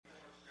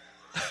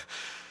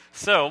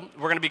So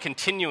we're going to be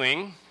continuing.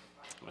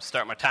 I'm going to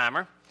start my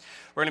timer.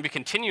 We're going to be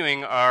continuing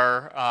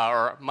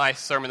my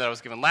sermon that I was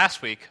given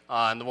last week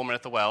on the woman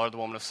at the well, or the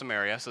woman of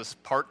Samaria. So this is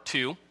part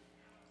 2.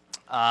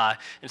 And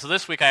so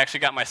this week I actually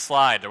got my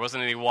slide. There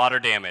wasn't any water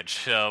damage.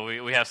 So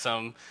we have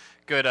some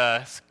good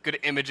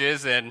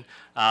images, and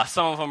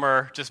some of them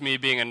are just me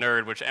being a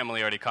nerd, which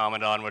Emily already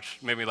commented on, which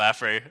made me laugh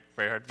very,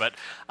 very hard. But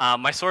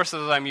my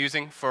sources I'm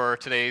using for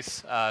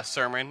today's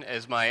sermon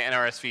is my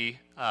NRSV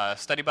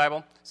study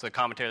Bible, so the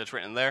commentary that's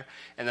written there,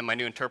 and then my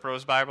New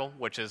Interpreter's Bible,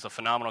 which is a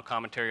phenomenal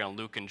commentary on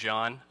Luke and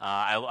John.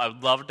 I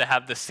would love to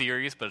have this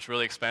series, but it's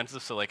really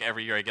expensive, so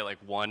every year I get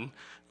one,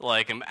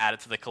 and add it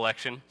to the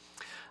collection.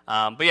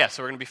 So we're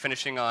going to be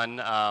finishing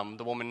on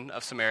the woman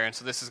of Samaria, and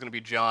so this is going to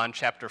be John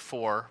chapter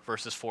 4,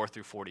 verses 4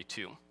 through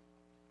 42.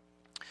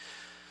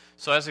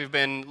 So as we've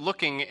been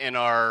looking in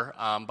our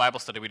Bible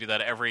study, we do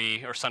that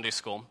every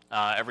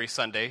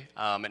Sunday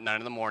at 9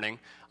 in the morning.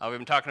 We've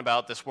been talking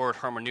about this word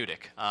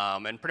hermeneutic,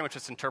 and pretty much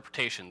its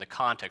interpretation, the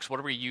context. What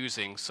are we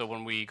using? So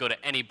when we go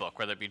to any book,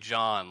 whether it be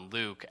John,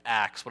 Luke,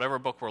 Acts, whatever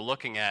book we're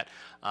looking at,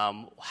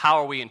 how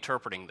are we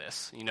interpreting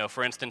this?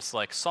 For instance,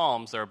 like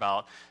Psalms, they're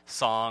about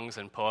songs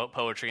and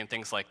poetry and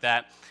things like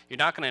that. You're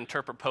not going to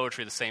interpret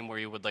poetry the same way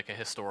you would a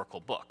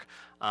historical book.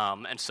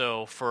 And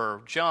so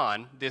for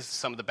John, this is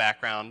some of the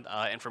background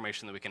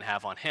information that we can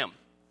have on him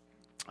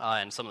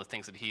and some of the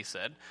things that he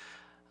said.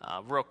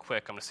 Real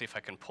quick, I'm going to see if I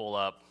can pull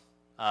up.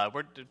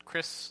 Where did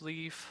Chris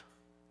leave?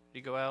 Did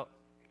he go out?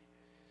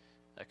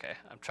 Okay,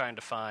 I'm trying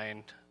to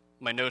find.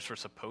 My notes were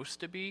supposed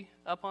to be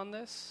up on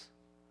this.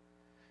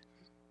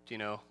 Do you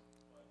know?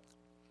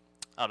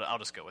 I'll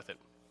just go with it.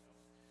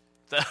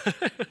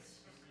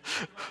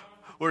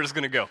 We're just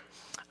going to go.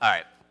 All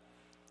right.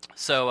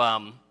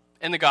 So,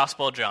 in the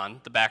Gospel of John,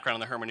 the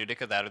background and the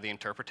hermeneutic of that, or the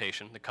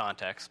interpretation, the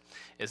context,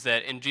 is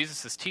that in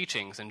Jesus'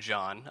 teachings in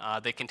John,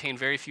 they contain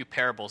very few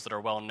parables that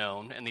are well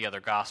known in the other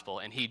Gospel,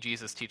 and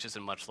Jesus, teaches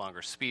in much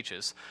longer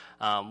speeches.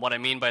 What I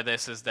mean by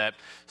this is that,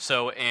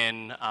 so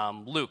in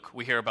Luke,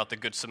 we hear about the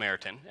Good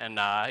Samaritan, and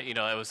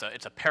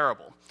it's a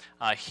parable.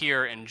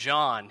 Here in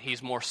John,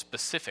 he's more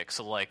specific,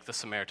 so like the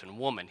Samaritan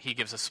woman, he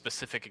gives a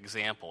specific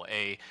example,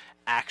 a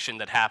action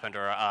that happened,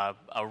 or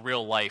a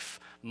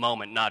real-life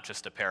moment, not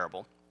just a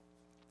parable.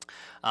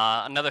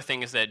 Another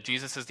thing is that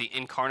Jesus is the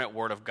incarnate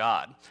Word of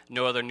God.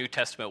 No other New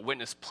Testament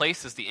witness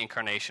places the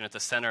incarnation at the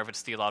center of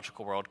its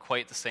theological world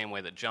quite the same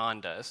way that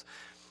John does.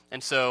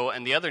 And so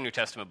in the other New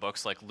Testament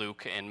books, like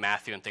Luke and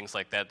Matthew and things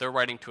like that, they're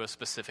writing to a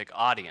specific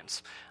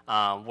audience,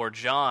 where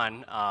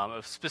John,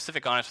 a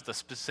specific audience with a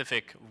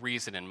specific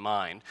reason in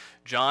mind.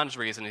 John's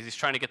reason is he's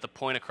trying to get the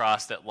point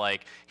across that,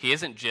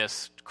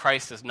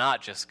 Christ is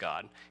not just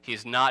God. He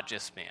is not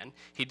just man.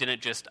 He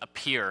didn't just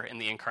appear in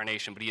the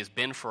incarnation, but he has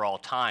been for all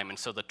time. And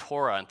so the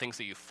Torah and things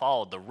that you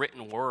followed, the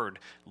written word,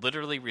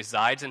 literally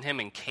resides in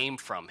him and came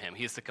from him.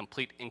 He is the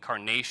complete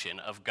incarnation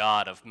of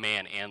God, of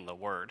man, and the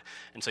Word.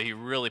 And so he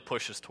really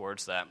pushes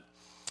towards that.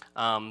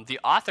 The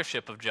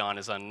authorship of John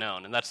is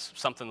unknown, and that's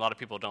something a lot of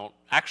people don't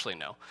actually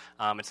know.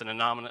 It's an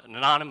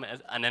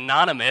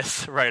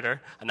anonymous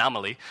writer,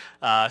 anomaly,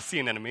 see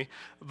an enemy,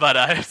 but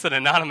it's an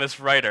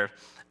anonymous writer.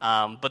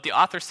 But the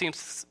author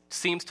seems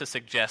to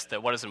suggest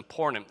that what is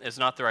important is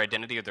not their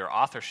identity or their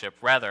authorship,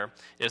 rather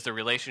is the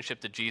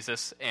relationship to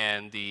Jesus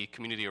and the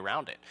community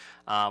around it.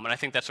 And I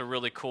think that's a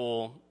really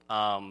cool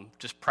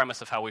just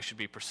premise of how we should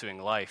be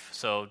pursuing life.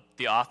 So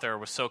the author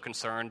was so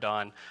concerned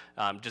on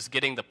just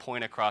getting the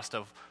point across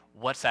of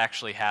what's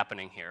actually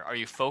happening here. Are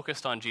you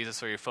focused on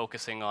Jesus, or are you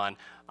focusing on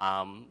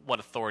what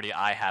authority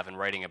I have in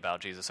writing about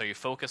Jesus? Are you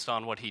focused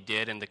on what he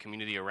did in the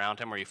community around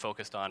him, or are you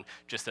focused on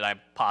just that I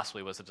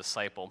possibly was a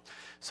disciple?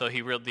 So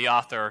the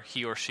author,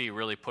 he or she,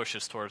 really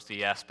pushes towards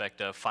the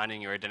aspect of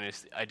finding your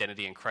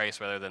identity in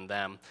Christ rather than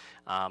them,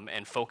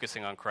 and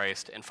focusing on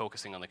Christ and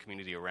focusing on the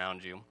community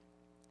around you.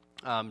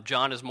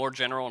 John is more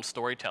general in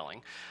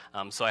storytelling.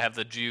 So I have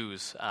the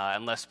Jews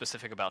and less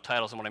specific about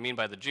titles. And what I mean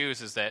by the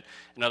Jews is that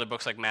in other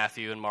books like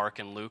Matthew and Mark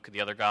and Luke, the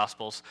other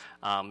Gospels,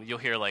 you'll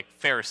hear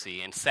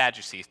Pharisee and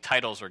Sadducee,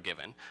 titles are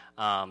given.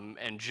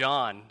 And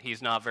John,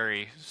 he's not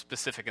very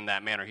specific in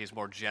that manner. He's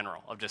more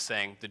general, of just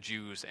saying the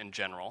Jews in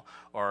general,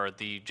 or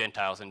the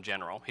Gentiles in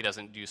general. He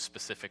doesn't use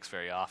specifics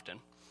very often.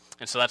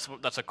 And so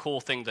that's a cool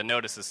thing to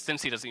notice, is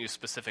since he doesn't use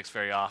specifics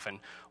very often,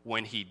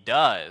 when he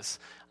does,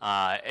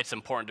 it's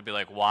important to be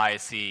why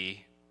is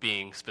he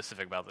being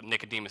specific about it?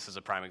 Nicodemus is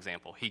a prime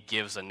example. He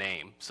gives a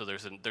name, so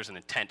there's an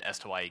intent as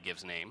to why he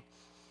gives name.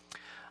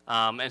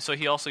 And so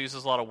he also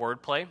uses a lot of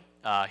wordplay.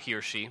 He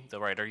or she,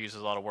 the writer,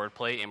 uses a lot of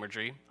wordplay,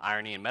 imagery,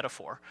 irony, and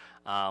metaphor,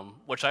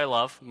 which I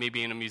love. Me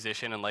being a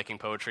musician and liking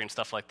poetry and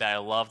stuff like that, I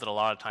love that a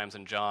lot of times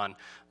in John,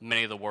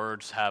 many of the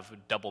words have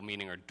double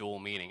meaning or dual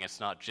meaning. It's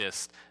not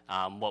just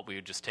what we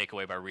would just take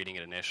away by reading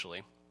it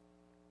initially.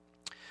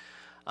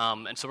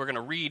 And so we're going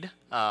to read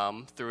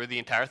through the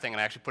entire thing,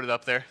 and I actually put it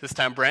up there this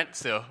time, Brent,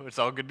 so it's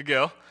all good to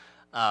go.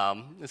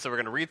 And so we're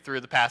going to read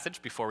through the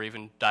passage before we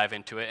even dive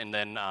into it, and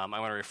then I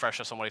want to refresh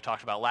us on what he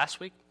talked about last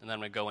week, and then I'm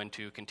going to go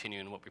into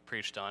continuing what we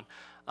preached on.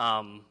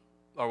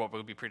 or what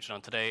we'll be preaching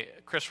on today.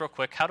 Chris, real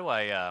quick, how do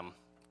I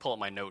pull up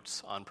my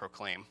notes on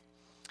Proclaim?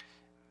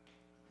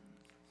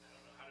 I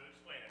don't know how to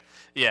explain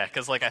it. Yeah,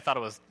 because I thought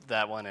it was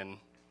that one, and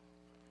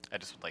I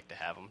just would like to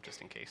have them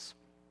just in case.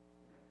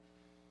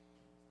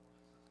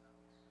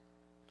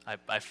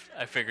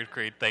 I figured,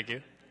 Creed. Thank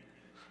you.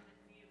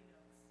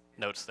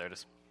 Notes there.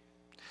 Just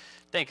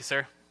thank you,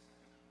 sir.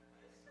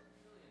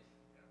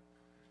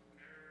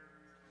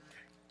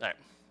 All right.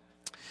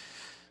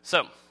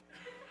 So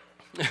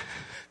we're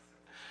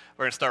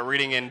going to start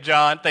reading in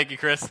John. Thank you,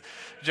 Chris.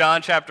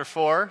 John chapter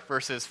 4,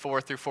 verses 4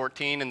 through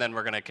 14, and then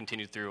we're going to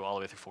continue through all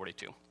the way through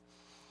 42.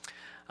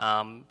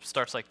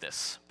 Starts like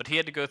this. But he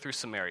had to go through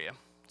Samaria.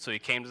 So he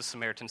came to the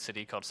Samaritan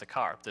city called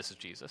Sychar. This is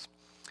Jesus.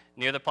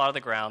 Near the plot of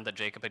the ground that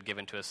Jacob had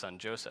given to his son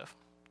Joseph.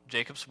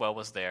 Jacob's well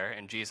was there,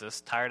 and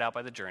Jesus, tired out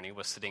by the journey,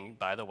 was sitting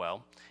by the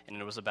well, and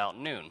it was about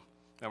noon.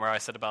 Remember I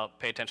said about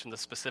pay attention to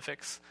the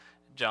specifics?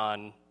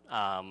 John,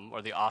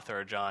 or the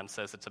author of John,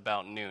 says it's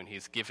about noon.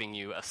 He's giving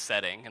you a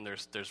setting, and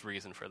there's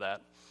reason for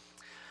that.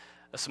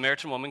 A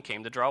Samaritan woman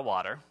came to draw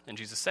water, and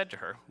Jesus said to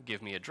her,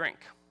 "Give me a drink."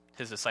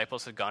 His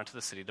disciples had gone to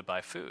the city to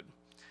buy food.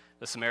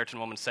 The Samaritan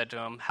woman said to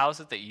him, "How is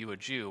it that you, a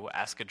Jew,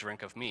 ask a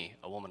drink of me,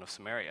 a woman of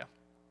Samaria?"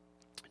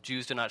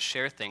 Jews do not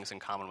share things in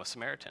common with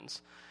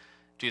Samaritans.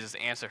 Jesus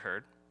answered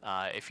her,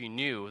 "If you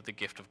knew the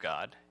gift of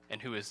God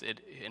and who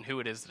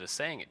it is that is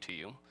saying it to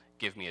you,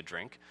 'Give me a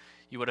drink,'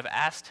 you would have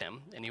asked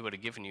him, and he would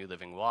have given you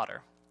living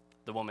water."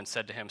 The woman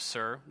said to him,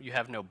 "Sir, you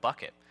have no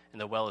bucket,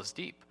 and the well is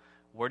deep.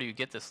 Where do you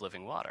get this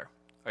living water?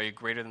 Are you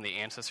greater than the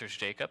ancestors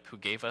Jacob, who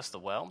gave us the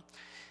well,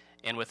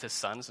 and with his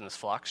sons and his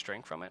flocks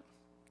drank from it?"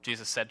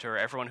 Jesus said to her,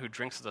 "Everyone who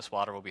drinks of this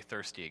water will be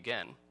thirsty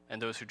again,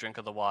 and those who drink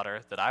of the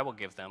water that I will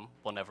give them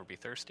will never be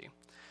thirsty.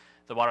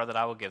 The water that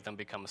I will give them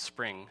becomes a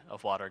spring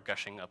of water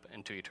gushing up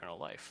into eternal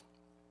life."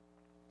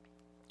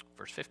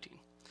 Verse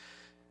 15.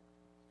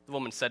 The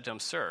woman said to him,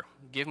 "Sir,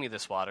 give me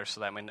this water so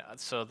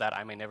that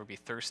I may never be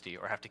thirsty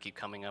or have to keep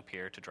coming up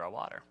here to draw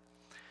water."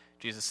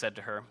 Jesus said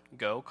to her,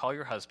 "Go, call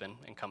your husband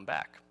and come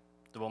back."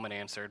 The woman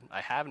answered,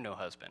 "I have no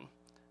husband."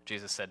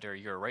 Jesus said to her,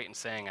 "You are right in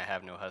saying I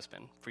have no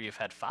husband, for you have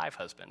had 5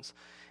 husbands,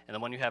 and the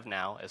one you have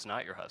now is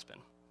not your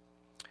husband."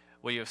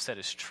 "What you have said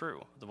is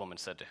true," the woman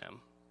said to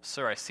him.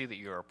 "Sir, I see that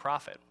you are a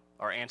prophet.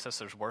 Our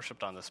ancestors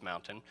worshipped on this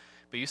mountain,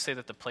 but you say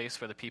that the place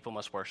where the people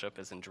must worship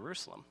is in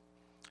Jerusalem."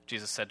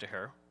 Jesus said to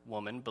her,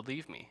 "Woman,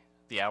 believe me,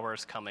 the hour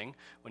is coming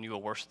when you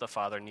will worship the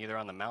Father neither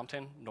on the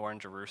mountain nor in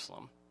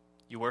Jerusalem.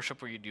 You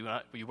worship what you do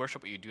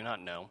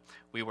not know.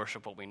 We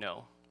worship what we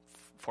know,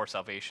 for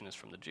salvation is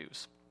from the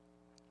Jews.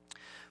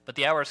 But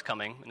the hour is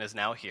coming, and is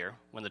now here,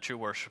 when the true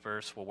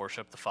worshipers will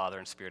worship the Father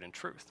in spirit and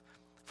truth.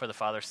 For the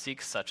Father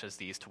seeks such as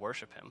these to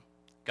worship him.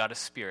 God is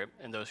spirit,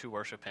 and those who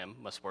worship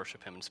him must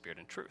worship him in spirit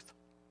and truth."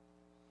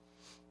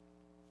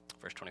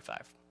 Verse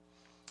 25.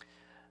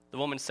 The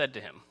woman said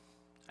to him,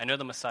 "I know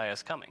the Messiah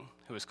is coming,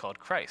 who is called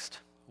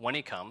Christ. When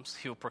he comes,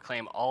 he will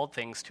proclaim all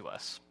things to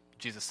us."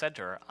 Jesus said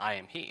to her, "I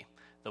am he,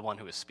 the one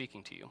who is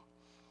speaking to you."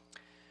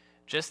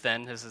 Just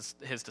then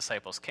his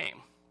disciples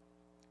came.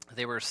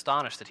 They were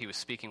astonished that he was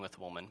speaking with the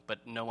woman,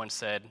 but no one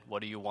said, "What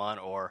do you want?"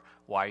 or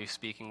 "Why are you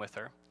speaking with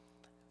her?"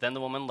 Then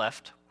the woman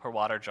left her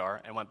water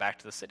jar and went back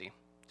to the city.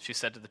 She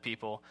said to the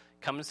people,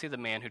 "Come and see the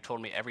man who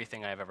told me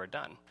everything I have ever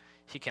done.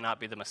 He cannot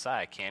be the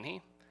Messiah, can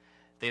he?"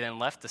 They then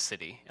left the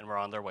city and were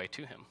on their way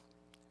to him.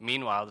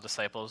 Meanwhile, the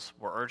disciples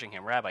were urging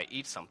him, "Rabbi,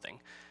 eat something."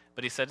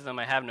 But he said to them,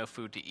 I have the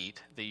food to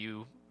eat that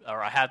you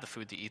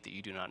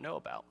do not know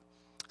about."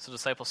 So the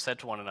disciples said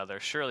to one another,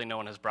 "Surely no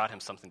one has brought him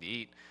something to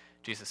eat."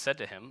 Jesus said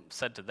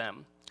to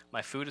them,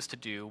 "My food is to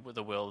do with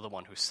the will of the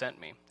one who sent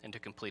me, and to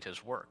complete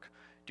his work.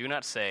 Do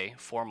not say,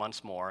 4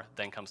 months more,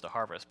 then comes the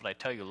harvest. But I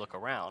tell you, look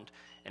around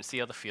and see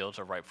how the fields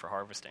are ripe for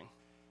harvesting."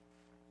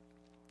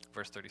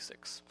 Verse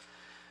 36.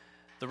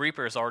 The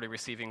reaper is already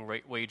receiving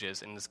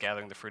wages and is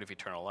gathering the fruit of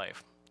eternal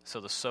life. So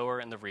the sower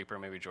and the reaper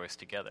may rejoice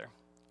together.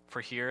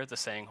 For here the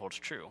saying holds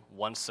true,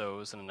 one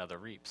sows and another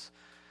reaps.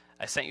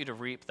 I sent you to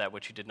reap that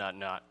which you did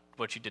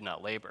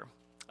not labor.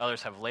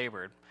 Others have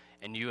labored,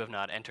 and you have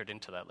not entered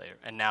into that labor,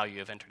 and now you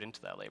have entered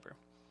into that labor.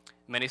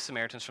 Many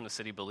Samaritans from the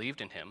city believed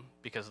in him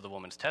because of the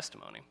woman's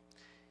testimony.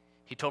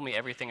 He told me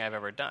everything I've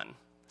ever done.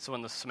 So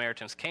when the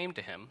Samaritans came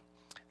to him,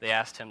 they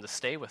asked him to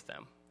stay with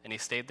them, and he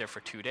stayed there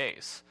for 2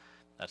 days.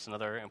 That's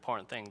another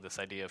important thing, this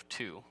idea of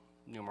 2,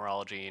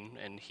 numerology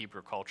in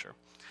Hebrew culture.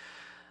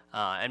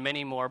 And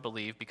many more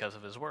believed because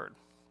of his word.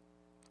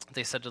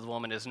 They said to the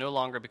woman, "It is no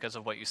longer because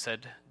of what you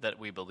said that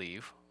we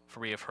believe, for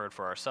we have heard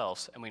for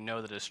ourselves, and we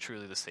know that it is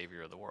truly the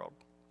Savior of the world."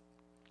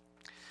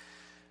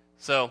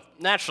 So,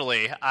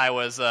 naturally, I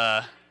was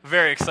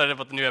very excited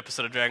about the new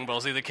episode of Dragon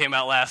Ball Z that came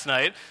out last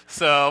night.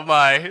 So,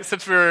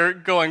 since we were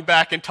going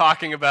back and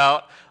talking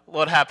about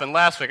what happened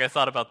last week, I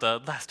thought about the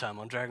last time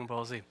on Dragon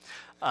Ball Z.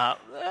 What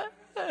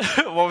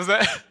was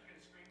that?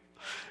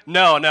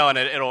 No, and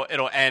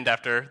it'll end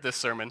after this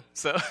sermon.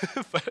 So,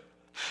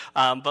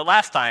 but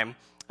last time,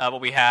 what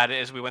we had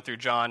is we went through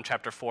John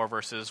chapter 4,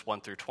 verses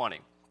 1 through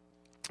 20.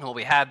 And what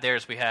we had there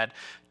is we had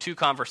two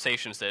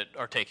conversations that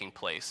are taking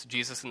place,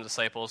 Jesus and the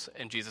disciples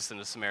and Jesus and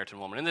the Samaritan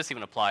woman. And this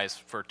even applies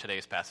for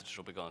today's passage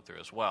we'll be going through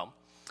as well.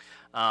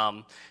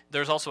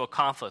 There's also a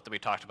conflict that we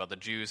talked about, the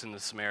Jews and the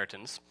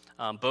Samaritans.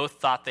 Both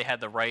thought they had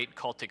the right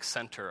cultic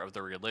center of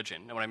their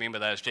religion. And what I mean by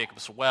that is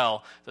Jacob's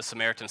well, the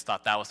Samaritans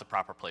thought that was the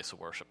proper place of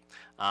worship,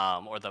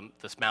 or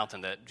this mountain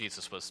that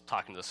Jesus was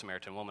talking to the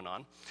Samaritan woman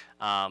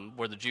on,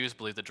 where the Jews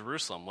believed that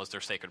Jerusalem was their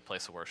sacred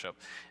place of worship.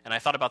 And I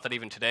thought about that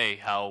even today,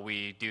 how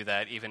we do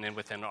that even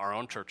within our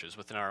own churches,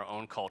 within our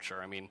own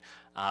culture. I mean,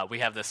 we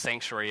have this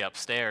sanctuary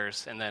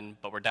upstairs,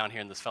 but we're down here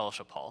in this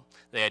fellowship hall.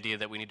 The idea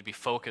that we need to be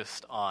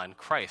focused on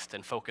Christ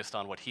and focused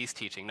on what he's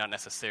teaching, not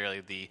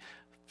necessarily the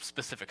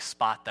specific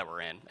spot that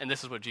we're in. And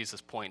this is what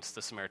Jesus points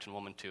the Samaritan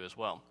woman to as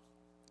well.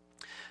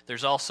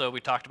 There's also, we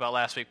talked about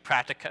last week,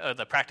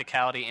 the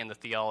practicality and the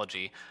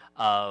theology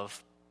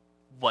of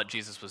what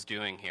Jesus was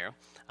doing here.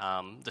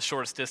 The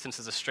shortest distance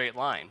is a straight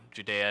line,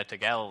 Judea to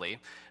Galilee,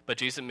 but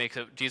Jesus makes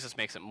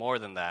it more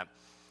than that.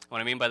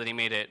 What I mean by that he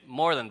made it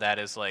more than that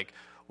is like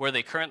where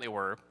they currently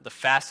were, the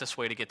fastest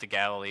way to get to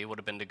Galilee would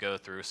have been to go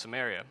through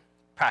Samaria.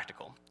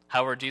 Practical.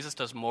 However, Jesus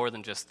does more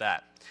than just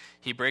that.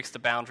 He breaks the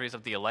boundaries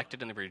of the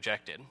elected and the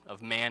rejected,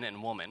 of man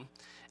and woman,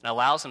 and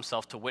allows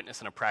himself to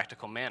witness in a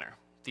practical manner,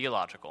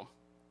 theological.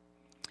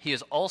 He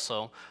is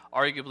also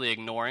arguably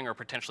ignoring or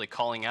potentially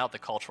calling out the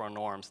cultural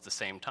norms at the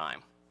same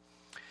time.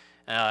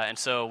 And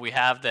so we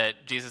have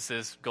that Jesus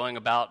is going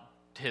about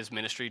his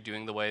ministry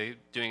doing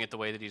it the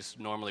way that he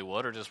normally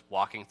would, or just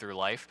walking through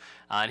life,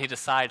 and he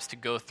decides to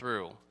go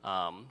through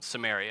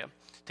Samaria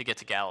to get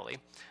to Galilee.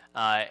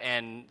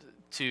 And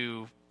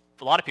to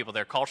a lot of people,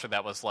 their culture,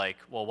 that was like,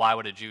 well, why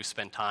would a Jew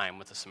spend time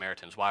with the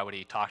Samaritans? Why would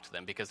he talk to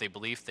them? Because they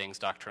believe things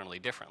doctrinally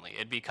differently.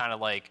 It'd be kind of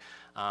like,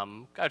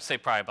 I'd say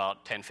probably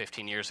about 10,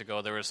 15 years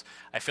ago,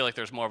 I feel like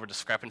there was more of a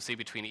discrepancy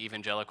between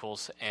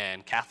evangelicals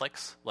and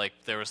Catholics. Like,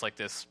 there was like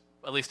this,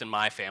 at least in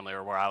my family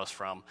or where I was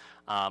from,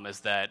 is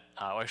that,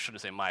 I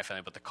shouldn't say my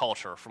family, but the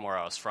culture from where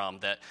I was from,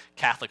 that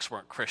Catholics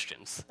weren't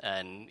Christians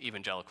and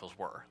evangelicals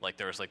were. Like,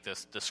 there was like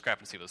this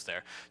discrepancy was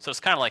there. So it's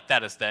kind of like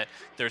that, is that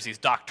there's these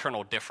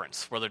doctrinal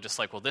difference where they're just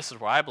like, well, this is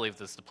where I believe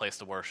this is the place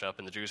to worship,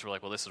 and the Jews were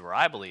like, well, this is where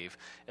I believe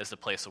is the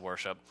place to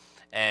worship.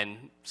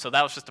 And so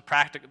that was just the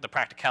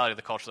practicality of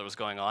the culture that was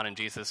going on, and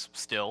Jesus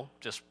still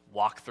just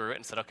walked through it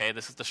and said, okay,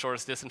 this is the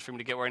shortest distance for me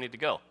to get where I need to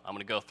go. I'm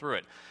going to go through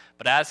it.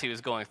 But as he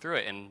was going through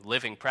it and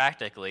living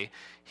practically,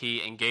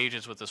 he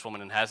engages with this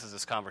woman and has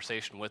this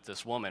conversation with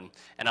this woman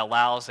and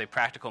allows a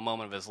practical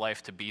moment of his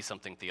life to be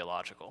something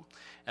theological.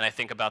 And I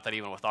think about that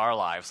even with our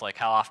lives. Like,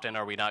 how often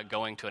are we not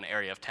going to an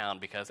area of town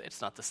because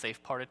it's not the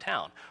safe part of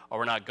town? Or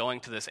we're not going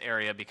to this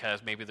area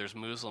because maybe there's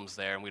Muslims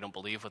there and we don't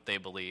believe what they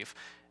believe.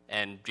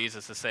 And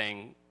Jesus is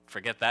saying,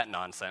 forget that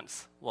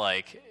nonsense.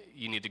 Like,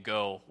 you need to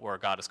go where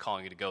God is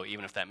calling you to go,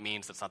 even if that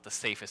means that's not the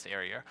safest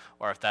area,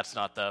 or if that's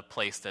not the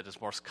place that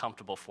is most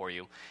comfortable for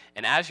you.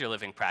 And as you're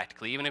living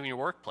practically, even in your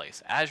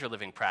workplace, as you're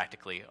living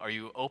practically, are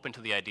you open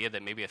to the idea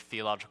that maybe a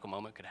theological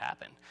moment could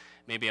happen?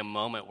 Maybe a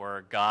moment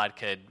where God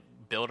could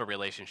build a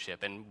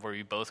relationship and where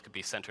you both could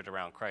be centered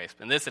around Christ.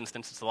 In this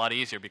instance, it's a lot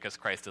easier because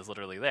Christ is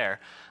literally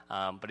there,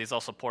 but he's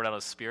also poured out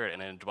his Spirit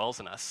and it dwells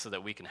in us so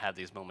that we can have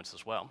these moments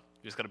as well.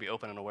 You just got to be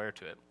open and aware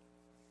to it.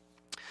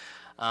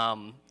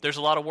 There's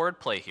a lot of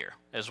wordplay here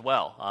as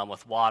well,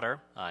 with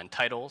water and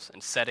titles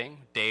and setting,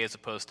 day as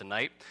opposed to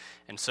night.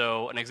 And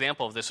so an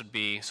example of this would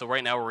be, so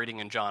right now we're reading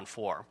in John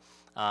 4.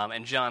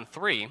 In John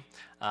 3,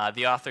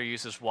 the author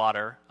uses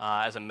water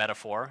as a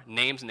metaphor,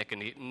 names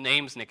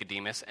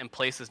Nicodemus, and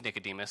places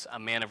Nicodemus, a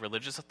man of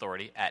religious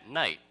authority, at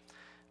night.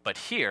 But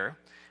here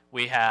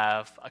we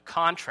have a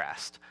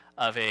contrast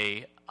of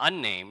a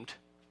unnamed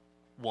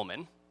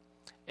woman,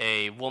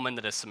 a woman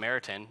that is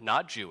Samaritan,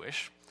 not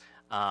Jewish,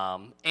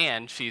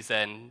 and she's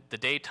in the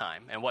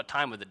daytime. And what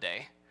time of the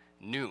day?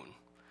 Noon,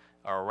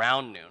 or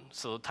around noon.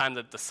 So the time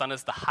that the sun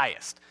is the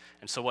highest.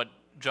 And so what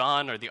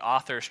John, or the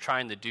author, is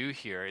trying to do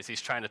here is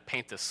he's trying to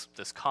paint this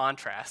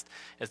contrast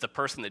as the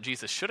person that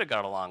Jesus should have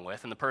got along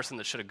with, and the person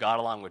that should have got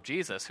along with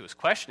Jesus, who was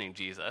questioning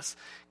Jesus,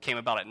 came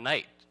about at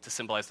night to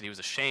symbolize that he was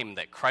ashamed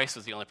that Christ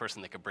was the only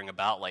person that could bring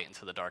about light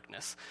into the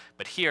darkness.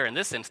 But here, in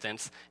this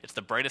instance, it's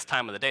the brightest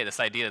time of the day.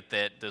 This idea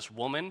that this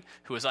woman,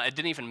 it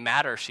didn't even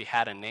matter if she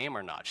had a name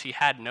or not. She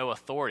had no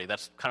authority.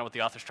 That's kind of what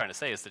the author's trying to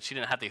say, is that she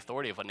didn't have the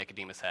authority of what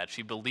Nicodemus had.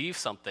 She believed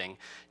something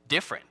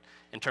different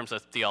in terms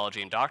of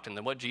theology and doctrine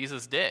than what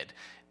Jesus did.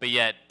 But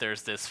yet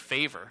there's this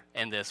favor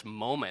and this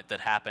moment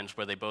that happens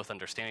where they both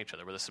understand each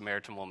other, where the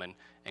Samaritan woman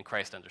and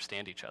Christ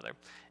understand each other.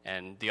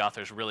 And the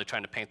author's really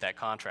trying to paint that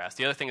contrast.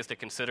 The other thing is to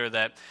consider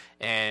that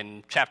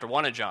in chapter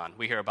 1 of John,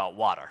 we hear about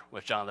water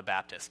with John the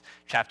Baptist.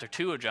 Chapter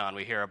 2 of John,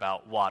 we hear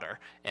about water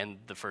and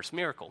the first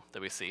miracle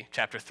that we see.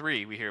 Chapter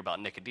 3, we hear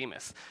about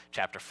Nicodemus.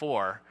 Chapter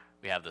 4,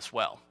 we have this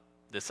well.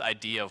 This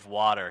idea of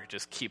water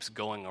just keeps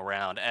going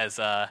around. As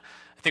I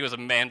think it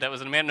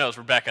was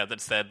Rebecca, that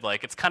said,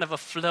 like, it's kind of a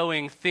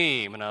flowing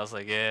theme. And I was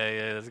like,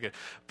 yeah, that's good.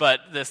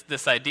 But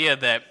this idea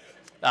that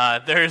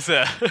There's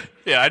a,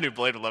 yeah, I knew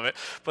Blade would love it,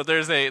 but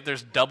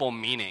there's double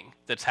meaning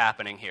that's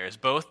happening here. Is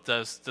both,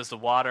 does the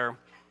water,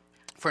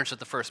 for instance,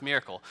 the first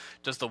miracle,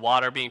 does the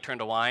water being turned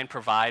to wine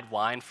provide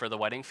wine for the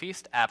wedding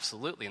feast?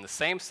 Absolutely. In the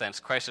same sense,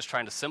 Christ is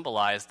trying to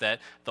symbolize that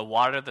the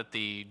water that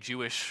the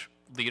Jewish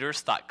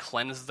leaders thought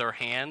cleansed their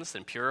hands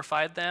and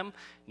purified them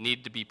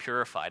need to be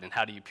purified. And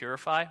how do you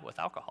purify? With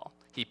alcohol.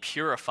 He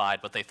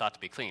purified what they thought to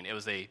be clean. It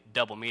was a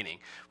double meaning.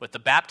 With the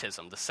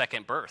baptism, the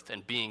second birth,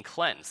 and being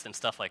cleansed and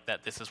stuff like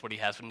that, this is what he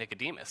has with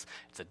Nicodemus.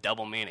 It's a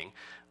double meaning.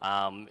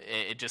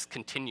 It just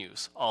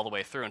continues all the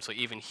way through. And so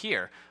even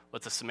here,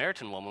 with the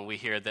Samaritan woman, we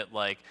hear that,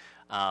 like,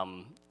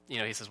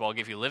 he says, well, I'll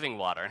give you living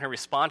water. And her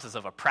response is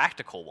of a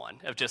practical one,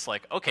 of just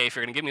like, okay, if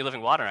you're going to give me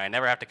living water and I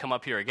never have to come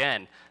up here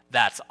again,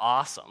 that's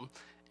awesome.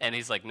 And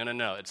he's like,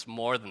 no, it's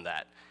more than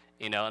that.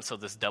 And so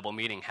this double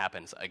meaning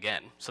happens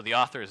again. So the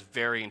author is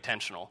very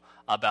intentional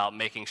about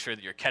making sure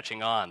that you're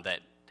catching on that,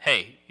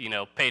 hey,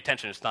 pay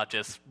attention. It's not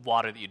just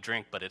water that you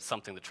drink, but it's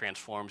something that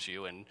transforms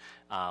you and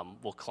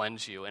will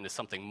cleanse you and is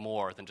something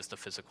more than just a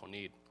physical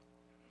need.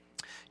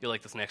 You'll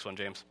like this next one,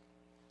 James.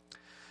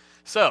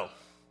 So,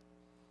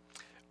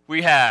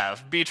 we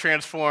have Be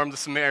Transformed, the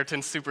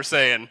Samaritan Super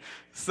Saiyan.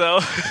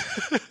 So,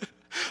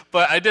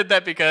 but I did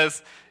that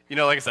because,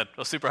 like I said, I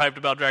was super hyped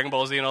about Dragon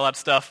Ball Z and all that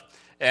stuff.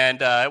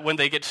 And when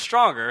they get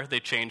stronger, they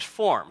change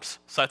forms.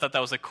 So I thought that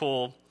was a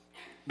cool,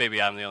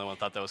 maybe I'm the only one who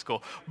thought that was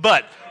cool.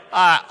 But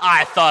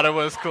I thought it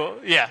was cool.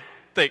 Yeah.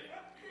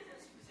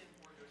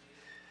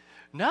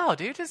 No,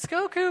 dude, it's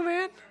Goku,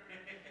 man.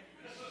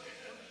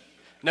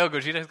 No,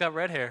 Gogeta's got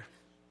red hair.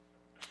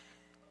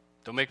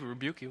 Don't make me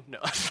rebuke you. No.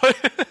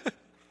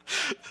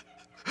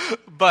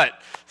 But,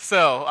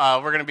 so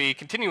we're going to be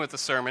continuing with the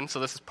sermon.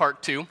 So this is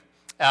part 2.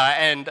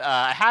 And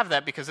I have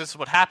that because this is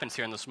what happens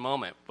here in this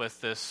moment with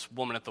this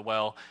woman at the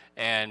well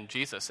and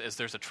Jesus, is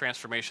there's a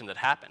transformation that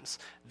happens,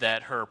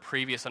 that her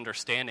previous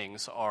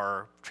understandings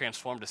are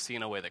transformed to see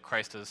in a way that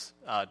Christ has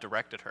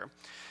directed her.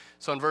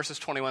 So in verses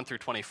 21 through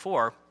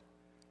 24,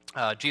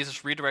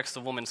 Jesus redirects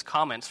the woman's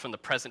comments from the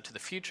present to the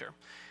future.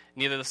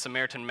 Neither the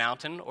Samaritan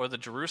mountain or the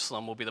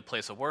Jerusalem will be the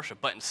place of worship,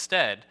 but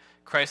instead,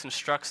 Christ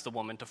instructs the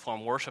woman to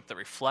form worship that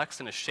reflects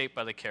and is shaped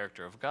by the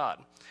character of God.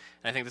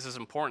 And I think this is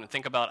important.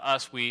 Think about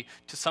us.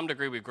 To some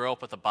degree, we grow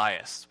up with a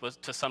bias.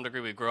 To some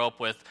degree, we grow up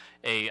with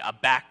a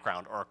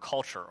background or a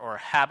culture or a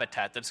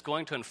habitat that's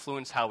going to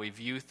influence how we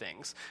view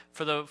things,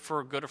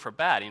 for good or for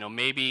bad.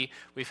 Maybe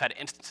we've had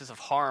instances of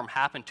harm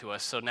happen to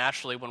us, so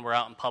naturally, when we're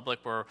out in public,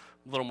 we're a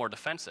little more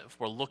defensive.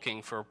 We're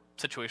looking for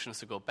situations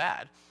to go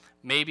bad.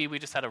 Maybe we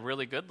just had a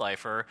really good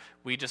life, or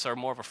we just are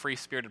more of a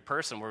free-spirited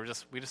person where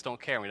we just don't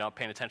care. We're not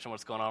paying attention to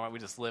what's going on. We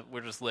just live. We're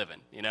just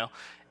living,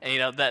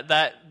 And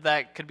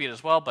that could be it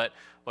as well. But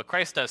what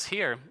Christ does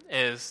here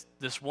is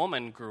this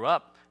woman grew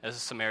up as a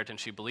Samaritan.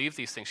 She believed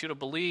these things. She would have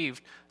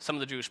believed some of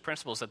the Jewish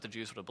principles that the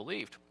Jews would have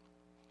believed,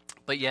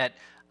 but yet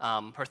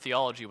her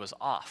theology was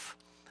off.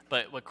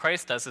 But what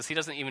Christ does is he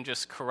doesn't even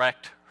just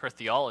correct her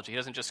theology. He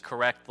doesn't just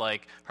correct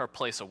like her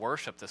place of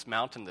worship, this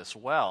mountain, this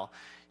well.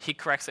 He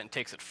corrects it and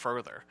takes it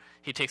further.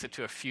 He takes it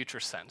to a future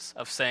sense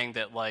of saying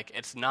that like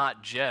it's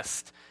not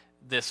just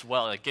this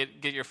well. Like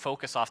get your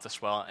focus off this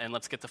well, and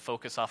let's get the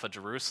focus off of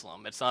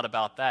Jerusalem. It's not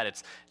about that.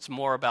 It's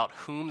more about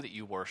whom that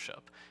you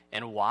worship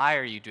and why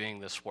are you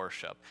doing this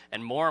worship.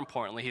 And more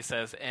importantly, he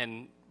says,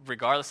 and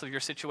regardless of your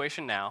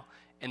situation now,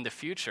 in the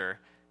future,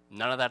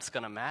 none of that's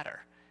going to matter.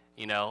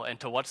 And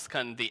to what's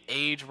kind of the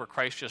age where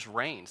Christ just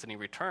reigns and he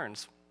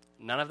returns,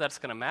 none of that's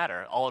going to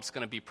matter. All it's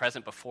going to be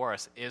present before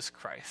us is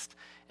Christ,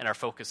 and our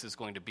focus is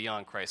going to be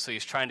on Christ. So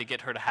he's trying to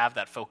get her to have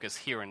that focus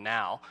here and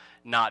now,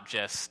 not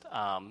just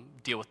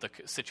deal with the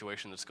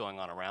situation that's going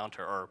on around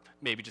her, or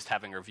maybe just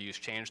having her views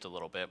changed a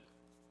little bit.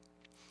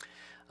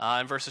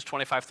 In verses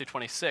 25 through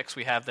 26,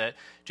 we have that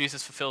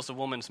Jesus fulfills the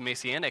woman's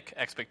messianic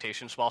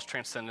expectations whilst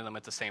transcending them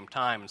at the same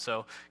time. And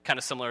so kind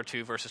of similar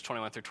to verses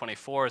 21 through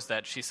 24 is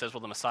that she says, well,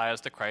 the Messiah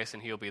is the Christ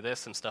and he'll be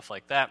this and stuff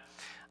like that.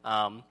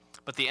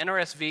 But the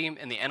NRSV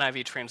and the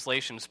NIV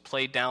translations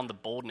play down the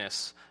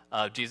boldness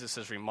of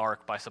Jesus'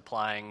 remark by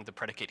supplying the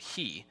predicate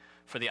he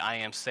for the I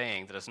am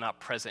saying that is not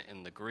present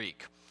in the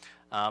Greek.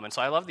 And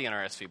so I love the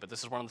NRSV, but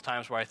this is one of the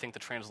times where I think the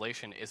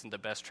translation isn't the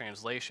best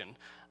translation.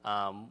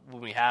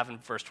 When we have in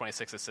verse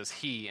 26, it says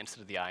he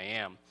instead of the I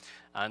am.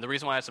 And the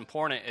reason why it's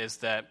important is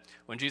that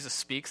when Jesus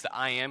speaks the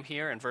I am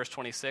here in verse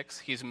 26,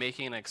 he's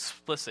making an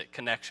explicit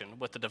connection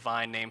with the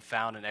divine name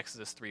found in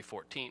Exodus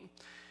 3:14.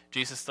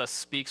 Jesus thus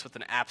speaks with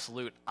an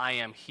absolute I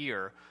am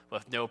here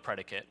with no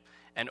predicate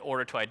in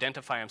order to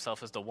identify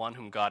himself as the one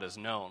whom God has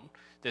known.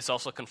 This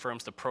also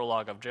confirms the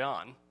prologue of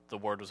John. The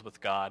Word was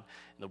with God,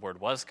 and the Word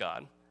was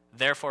God.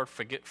 Therefore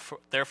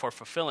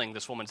fulfilling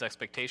this woman's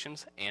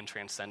expectations and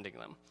transcending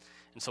them.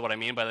 And so what I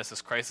mean by this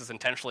is Christ is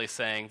intentionally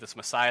saying, this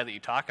Messiah that you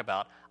talk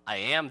about, I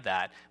am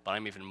that, but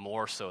I'm even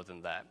more so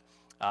than that.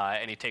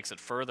 And he takes it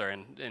further.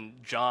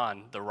 And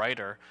John, the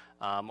writer,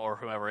 or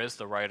whoever is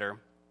the writer,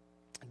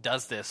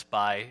 does this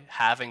by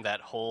having that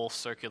whole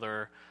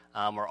circular,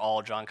 where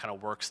all John kind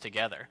of works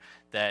together.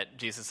 that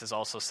Jesus is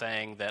also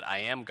saying that I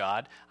am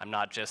God. I'm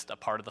not just a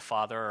part of the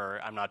Father,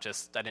 or I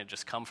didn't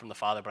just come from the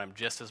Father, but I'm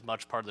just as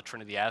much part of the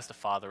Trinity as the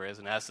Father is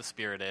and as the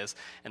Spirit is,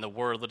 and the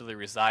Word literally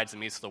resides in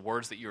me. So the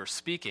words that you are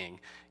speaking,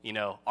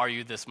 are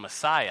you this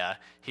Messiah?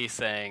 He's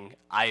saying,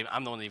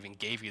 I'm the one that even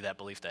gave you that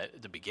belief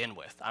to begin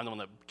with. I'm the one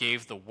that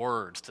gave the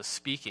words to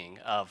speaking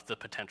of the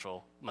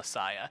potential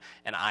Messiah,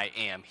 and I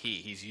am He.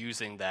 He's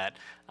using that,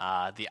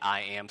 the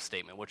I am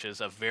statement, which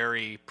is a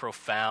very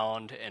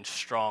profound and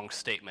strong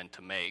statement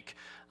to make.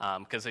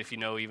 Because if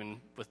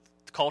even with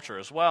culture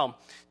as well,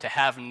 to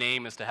have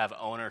name is to have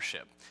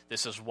ownership.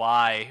 This is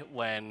why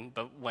when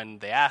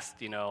they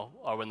asked,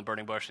 or when the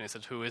burning bush, and he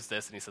says, who is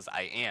this? And he says,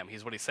 I am.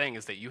 What he's saying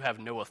is that you have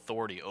no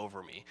authority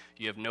over me.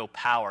 You have no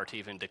power to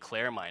even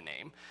declare my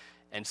name.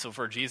 And so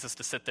for Jesus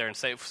to sit there and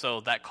say,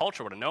 so that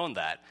culture would have known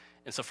that.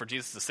 And so for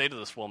Jesus to say to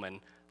this woman,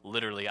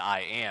 literally,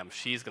 I am,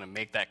 she's going to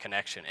make that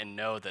connection and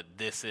know that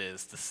this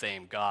is the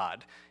same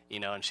God.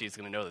 And she's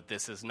going to know that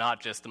this is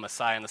not just the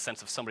Messiah in the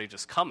sense of somebody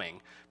just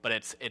coming, but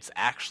it's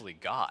actually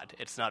God.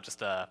 It's not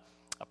just a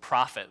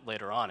prophet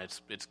later on.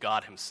 It's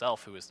God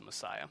himself who is the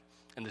Messiah,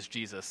 and this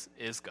Jesus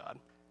is God.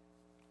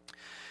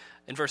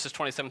 In verses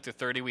 27 through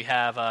 30, we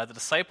have the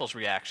disciples'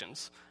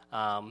 reactions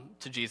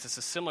to Jesus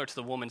is similar to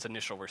the woman's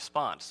initial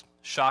response,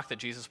 shocked that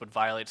Jesus would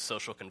violate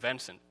social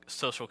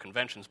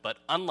conventions. But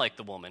unlike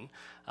the woman,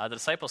 the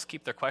disciples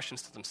keep their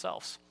questions to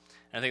themselves.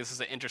 And I think this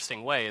is an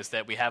interesting way, is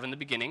that we have in the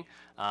beginning,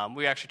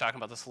 we were actually talking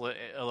about this a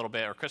little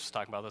bit, or Chris was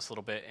talking about this a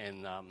little bit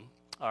in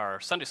our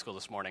Sunday school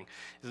this morning.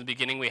 In the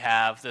beginning, we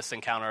have this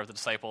encounter of the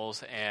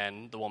disciples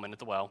and the woman at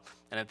the well.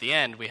 And at the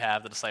end, we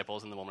have the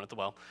disciples and the woman at the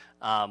well.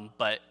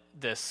 But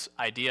this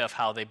idea of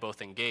how they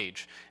both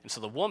engage. And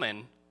so the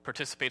woman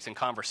participates in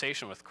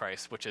conversation with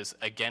Christ, which is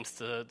against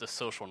the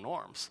social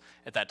norms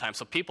at that time.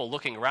 So people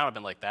looking around have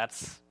been like,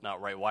 that's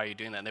not right. Why are you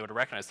doing that? And they would have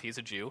recognized he's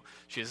a Jew,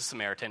 she's a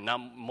Samaritan. Now,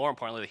 more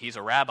importantly, that he's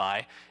a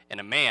rabbi and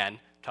a man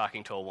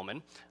talking to a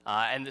woman.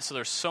 And so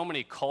there's so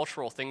many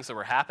cultural things that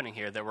were happening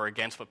here that were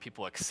against what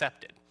people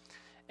accepted.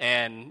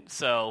 And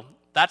so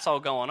that's all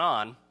going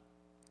on.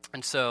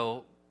 And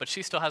so, but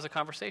she still has a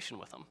conversation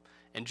with him.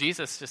 And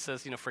Jesus just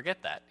says,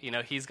 forget that.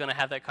 He's going to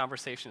have that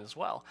conversation as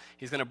well.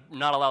 He's going to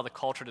not allow the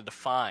culture to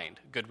define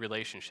good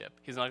relationship.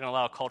 He's not going to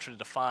allow a culture to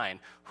define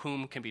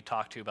whom can be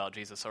talked to about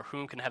Jesus or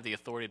whom can have the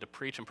authority to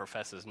preach and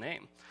profess his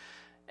name.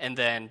 And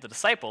then the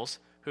disciples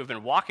who have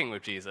been walking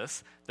with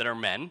Jesus, that are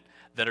men,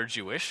 that are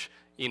Jewish,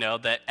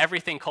 that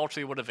everything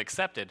culturally would have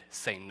accepted,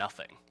 say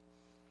nothing.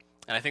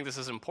 And I think this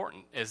is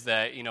important, is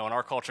that, in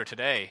our culture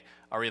today,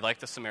 are we like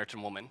the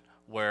Samaritan woman,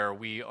 where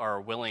we are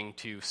willing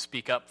to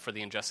speak up for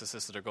the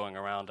injustices that are going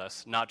around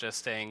us, not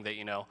just saying that,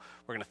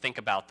 we're going to think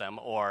about them,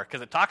 or because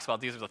it talks about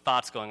these are the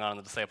thoughts going on in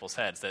the disciples'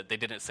 heads, that they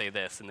didn't say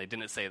this and they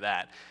didn't say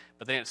that,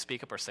 but they didn't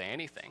speak up or say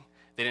anything.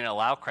 They didn't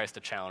allow Christ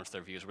to challenge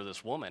their views, where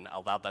this woman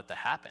allowed that to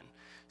happen.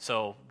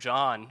 So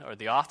John, or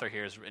the author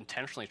here, is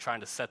intentionally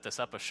trying to set this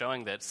up of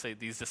showing that, say,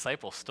 these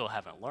disciples still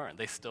haven't learned.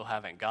 They still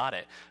haven't got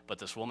it. But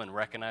this woman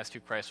recognized who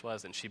Christ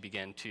was, and she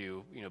began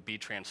to, be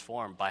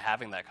transformed by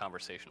having that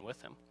conversation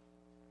with him.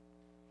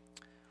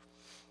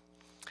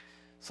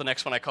 So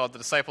next one I called the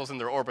disciples in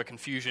their orb of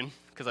confusion,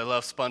 because I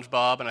love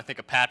SpongeBob and I think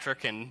of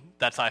Patrick, and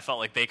that's how I felt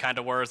like they kind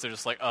of were. They're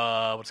just like,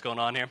 what's going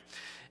on here?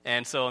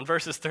 And so in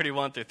verses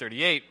 31 through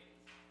 38,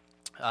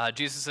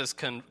 Jesus'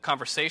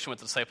 conversation with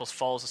the disciples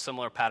follows a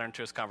similar pattern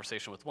to his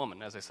conversation with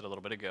woman, as I said a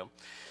little bit ago.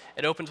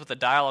 It opens with a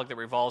dialogue that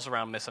revolves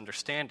around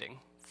misunderstanding,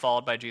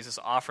 followed by Jesus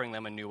offering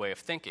them a new way of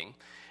thinking.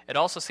 It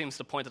also seems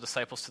to point the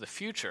disciples to the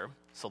future,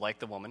 so like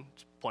the woman,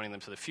 pointing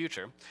them to the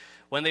future,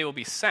 when they will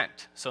be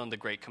sent, so in the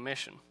Great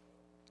Commission.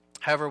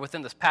 However,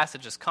 within this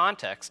passage's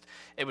context,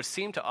 it would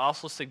seem to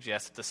also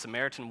suggest that the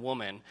Samaritan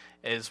woman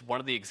is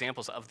one of the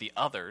examples of the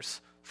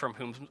others from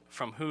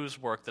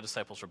whose work the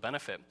disciples will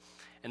benefit.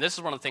 And this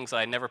is one of the things that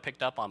I never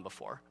picked up on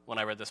before when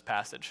I read this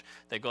passage.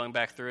 That going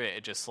back through it,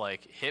 it just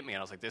hit me, and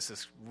I was like, this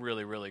is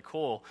really, really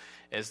cool,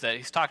 is that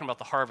he's talking about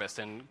the harvest,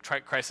 and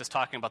Christ is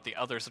talking about the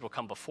others that will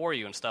come before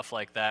you and stuff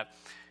like that.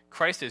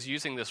 Christ is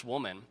using this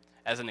woman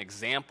as an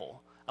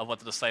example of what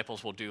the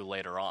disciples will do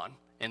later on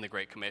in the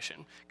Great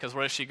Commission. Because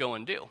what does she go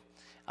and do?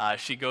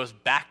 She goes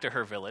back to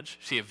her village.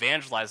 She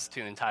evangelizes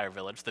to the entire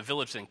village. The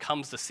village then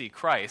comes to see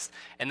Christ.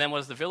 And then what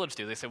does the village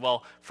do? They say,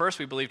 well, first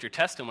we believed your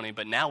testimony,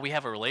 but now we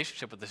have a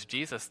relationship with this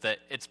Jesus that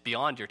it's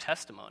beyond your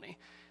testimony.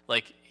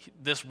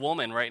 This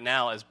woman right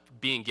now is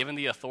being given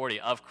the authority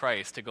of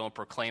Christ to go and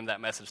proclaim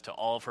that message to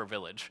all of her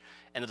village.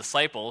 And the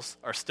disciples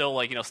are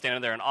still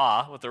standing there in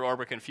awe with their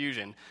orb of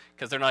confusion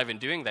because they're not even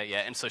doing that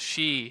yet. And so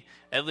she,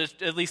 at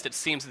least it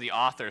seems that the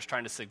author is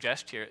trying to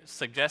suggest here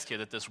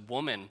that this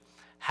woman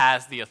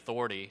has the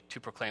authority to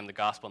proclaim the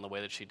gospel in the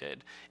way that she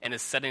did, and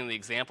is setting the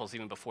examples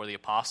even before the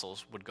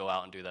apostles would go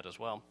out and do that as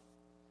well.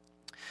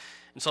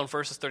 And so in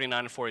verses 39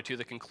 and 42,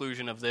 the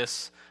conclusion of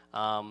this,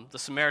 the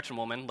Samaritan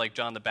woman, like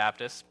John the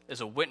Baptist, is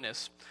a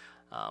witness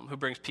who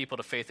brings people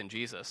to faith in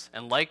Jesus.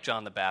 And like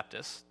John the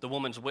Baptist, the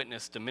woman's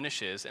witness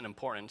diminishes in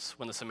importance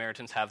when the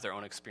Samaritans have their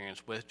own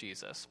experience with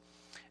Jesus.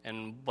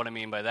 And what I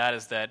mean by that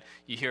is that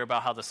you hear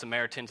about how the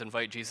Samaritans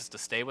invite Jesus to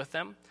stay with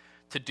them.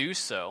 To do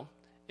so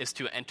is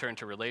to enter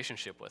into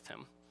relationship with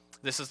him.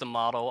 This is the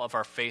model of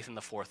our faith in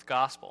the fourth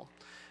gospel.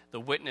 The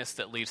witness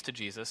that leads to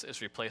Jesus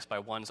is replaced by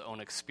one's own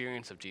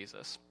experience of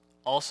Jesus.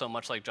 Also,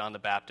 much like John the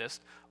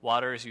Baptist,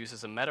 water is used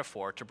as a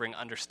metaphor to bring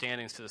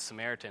understandings to the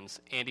Samaritans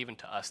and even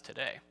to us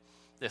today.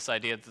 This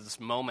idea that this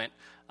moment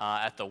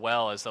at the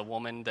well is a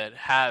woman that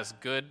has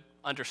good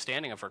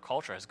understanding of her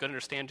culture, has good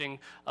understanding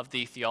of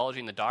the theology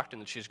and the doctrine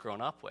that she's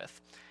grown up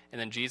with. And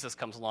then Jesus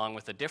comes along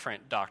with a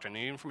different doctrine,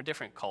 and even from a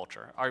different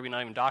culture. Arguably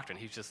not even doctrine,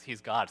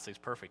 he's God, so he's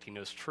perfect, he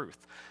knows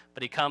truth.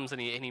 But he comes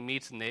and he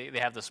meets, and they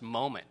have this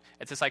moment.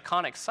 It's this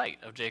iconic site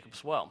of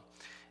Jacob's well.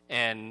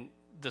 And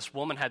this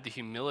woman had the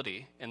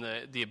humility and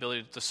the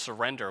ability to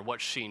surrender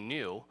what she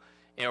knew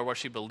or what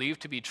she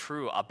believed to be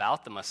true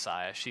about the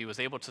Messiah. She was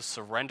able to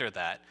surrender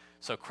that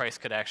so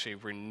Christ could actually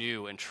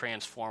renew and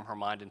transform her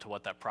mind into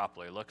what that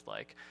properly looked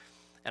like.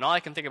 And all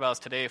I can think about is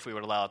today if we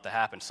would allow it to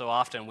happen. So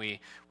often we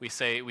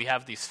say we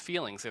have these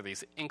feelings or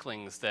these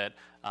inklings that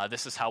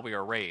this is how we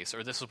are raised,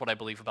 or this is what I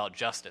believe about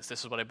justice,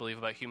 this is what I believe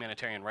about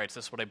humanitarian rights,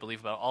 this is what I believe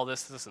about all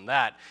this, and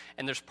that.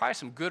 And there's probably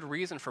some good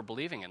reason for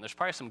believing it. There's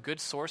probably some good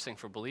sourcing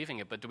for believing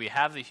it, but do we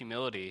have the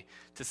humility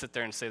to sit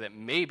there and say that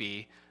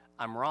maybe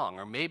I'm wrong,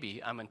 or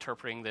maybe I'm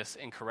interpreting this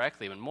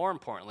incorrectly? And more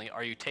importantly,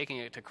 are you taking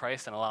it to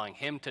Christ and allowing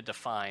him to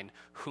define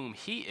whom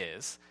he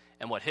is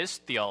and what his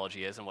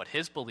theology is and what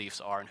his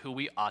beliefs are and who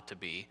we ought to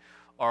be?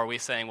 Or are we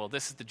saying, well,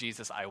 this is the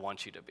Jesus I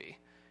want you to be?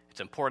 It's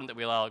important that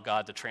we allow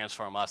God to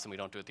transform us and we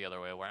don't do it the other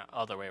way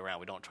around.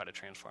 We don't try to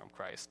transform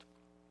Christ.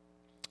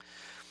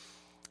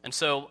 And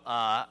so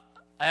I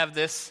have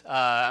this.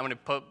 I'm going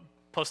to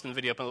post in the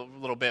video up a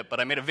little bit, but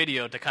I made a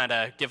video to kind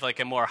of give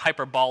like a more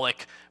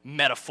hyperbolic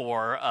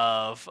metaphor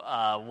of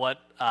what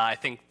I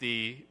think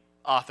the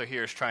author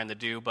here is trying to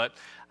do. But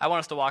I want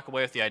us to walk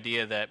away with the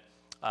idea that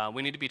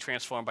we need to be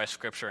transformed by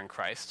Scripture and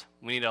Christ.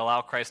 We need to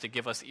allow Christ to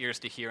give us ears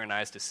to hear and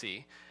eyes to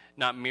see,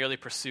 not merely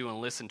pursue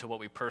and listen to what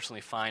we personally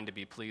find to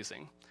be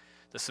pleasing.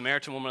 The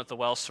Samaritan woman at the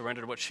well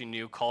surrendered what she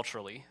knew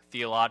culturally,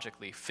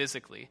 theologically,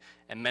 physically,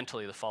 and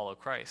mentally to follow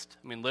Christ.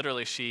 I mean,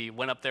 literally, she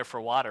went up there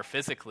for water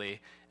physically,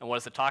 and what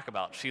does it talk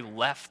about? She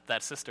left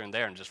that cistern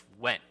there and just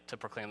went to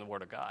proclaim the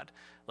Word of God.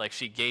 Like,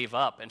 she gave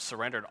up and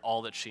surrendered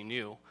all that she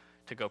knew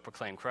to go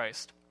proclaim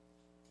Christ.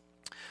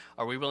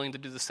 Are we willing to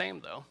do the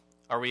same, though?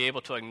 Are we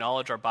able to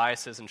acknowledge our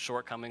biases and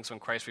shortcomings when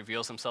Christ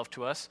reveals himself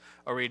to us?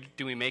 Or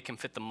do we make him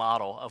fit the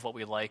model of what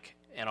we like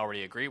and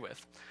already agree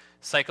with?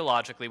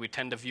 Psychologically, we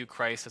tend to view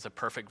Christ as a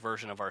perfect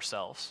version of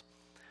ourselves.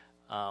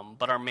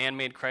 But our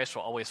man-made Christ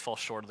will always fall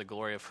short of the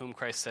glory of whom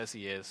Christ says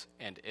he is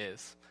and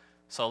is.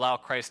 So allow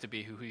Christ to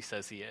be who he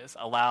says he is.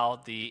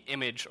 Allow the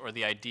image or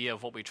the idea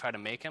of what we try to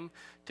make him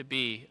to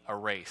be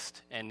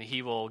erased. And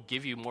he will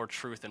give you more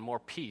truth and more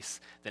peace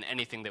than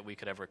anything that we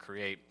could ever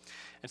create.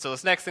 And so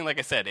this next thing, like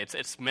I said,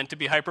 it's meant to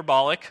be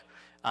hyperbolic,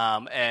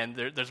 and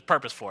there's a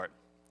purpose for it.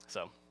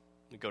 So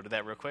let me go to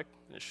that real quick.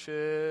 It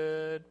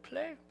should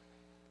play.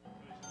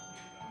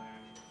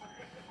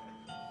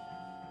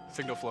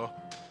 Signal flow.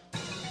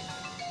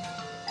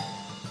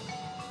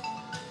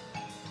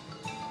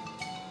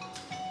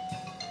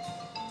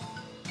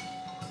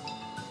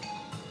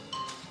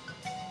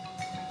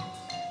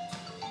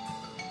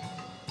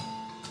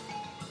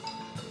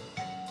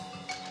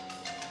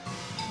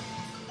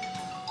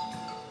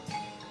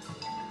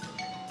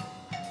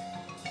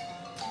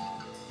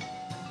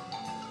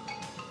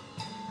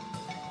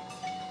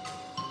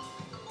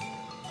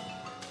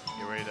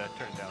 You're ready to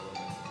turn it down a little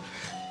bit.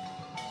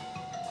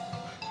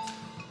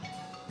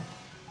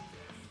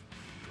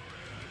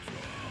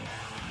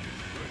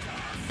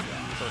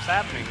 So what's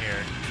happening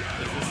here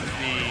is this is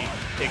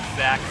the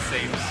exact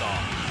same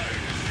song.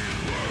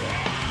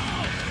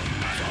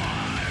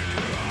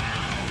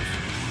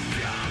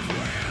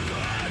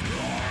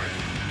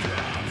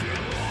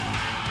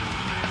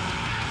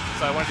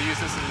 So I wanted to use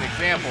this as an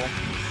example.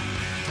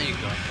 You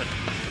can go and put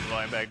the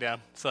volume back down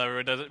so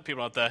everyone doesn't,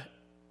 people don't have to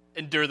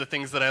endure the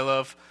things that I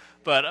love.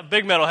 But a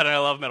big metalhead, and I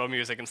love metal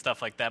music and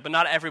stuff like that. But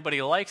not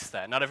everybody likes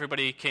that. Not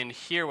everybody can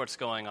hear what's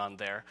going on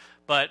there.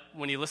 But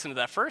when you listen to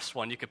that first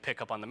one, you could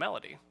pick up on the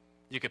melody.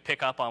 You could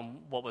pick up on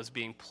what was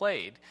being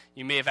played.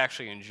 You may have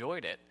actually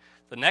enjoyed it.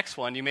 The next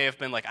one, you may have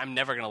been like, I'm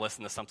never going to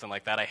listen to something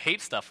like that. I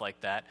hate stuff like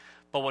that.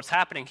 But what's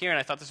happening here, and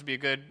I thought this would be a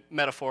good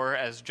metaphor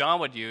as John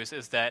would use,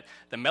 is that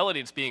the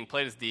melody that's being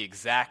played is the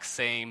exact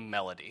same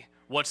melody.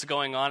 What's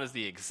going on is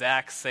the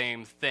exact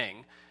same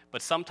thing.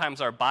 But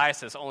sometimes our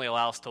biases only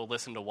allow us to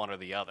listen to one or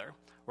the other.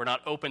 We're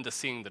not open to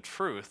seeing the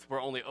truth.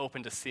 We're only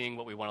open to seeing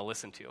what we want to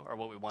listen to or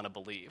what we want to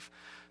believe.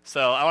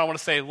 So I don't want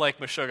to say like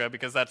Meshuggah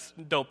because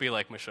don't be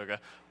like Meshuggah.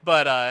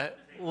 But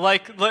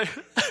like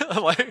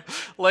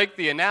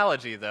the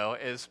analogy, though,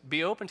 is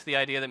be open to the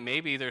idea that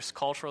maybe there's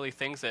culturally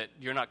things that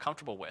you're not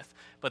comfortable with,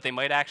 but they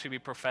might actually be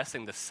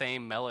professing the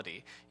same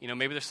melody. You know,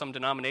 maybe there's some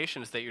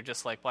denominations that you're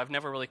just like, well, I've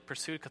never really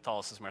pursued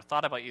Catholicism or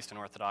thought about Eastern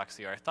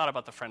Orthodoxy or I thought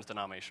about the Friends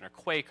denomination or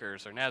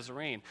Quakers or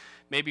Nazarene.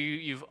 Maybe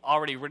you've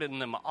already written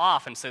them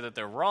off and say that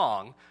they're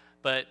wrong,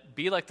 but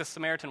be like the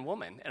Samaritan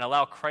woman and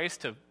allow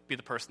Christ to be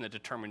the person that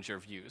determines your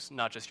views,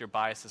 not just your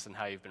biases and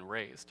how you've been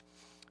raised.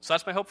 So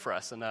that's my hope for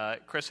us. And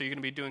Chris, are you going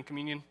to be doing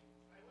communion?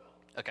 I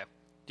will. Okay.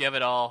 Do you have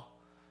it all?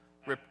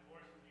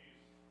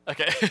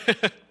 Okay.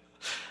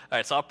 All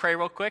right, so I'll pray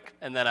real quick,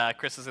 and then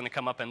Chris is going to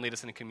come up and lead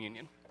us into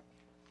communion.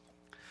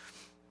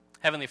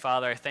 Heavenly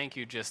Father, I thank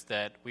you just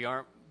that we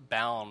aren't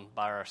bound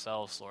by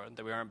ourselves, Lord,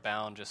 that we aren't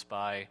bound just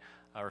by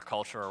our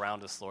culture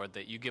around us, Lord,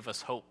 that you give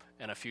us hope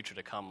and a future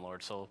to come,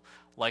 Lord. So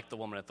like the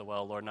woman at the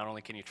well, Lord, not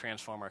only can you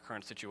transform our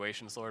current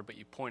situations, Lord, but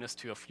you point us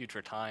to a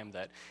future time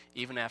that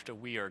even after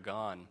we are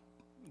gone,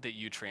 that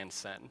you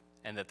transcend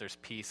and that there's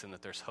peace and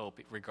that there's hope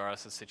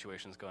regardless of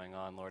situations going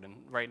on, Lord. And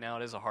right now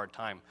it is a hard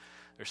time.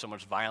 There's so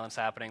much violence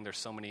happening. There's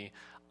so many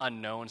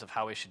unknowns of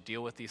how we should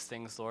deal with these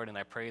things, Lord. And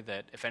I pray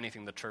that, if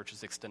anything, the church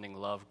is extending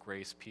love,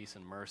 grace, peace,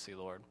 and mercy,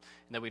 Lord.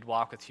 And that we'd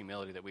walk with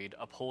humility, that we'd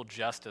uphold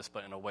justice,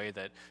 but in a way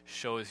that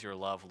shows your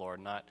love, Lord.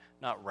 Not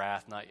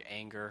wrath, not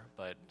anger,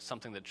 but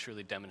something that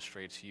truly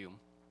demonstrates you.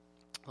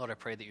 Lord, I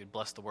pray that you'd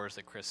bless the words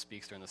that Chris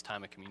speaks during this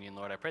time of communion,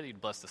 Lord. I pray that you'd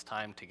bless this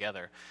time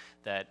together,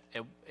 that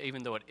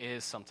even though it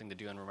is something to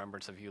do in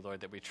remembrance of you,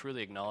 Lord, that we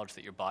truly acknowledge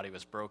that your body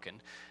was broken,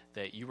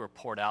 that you were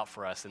poured out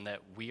for us, and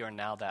that we are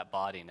now that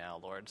body now,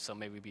 Lord. So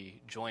may we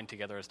be joined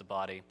together as the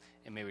body,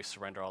 and may we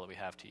surrender all that we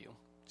have to you.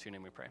 In your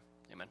name we pray.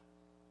 Amen.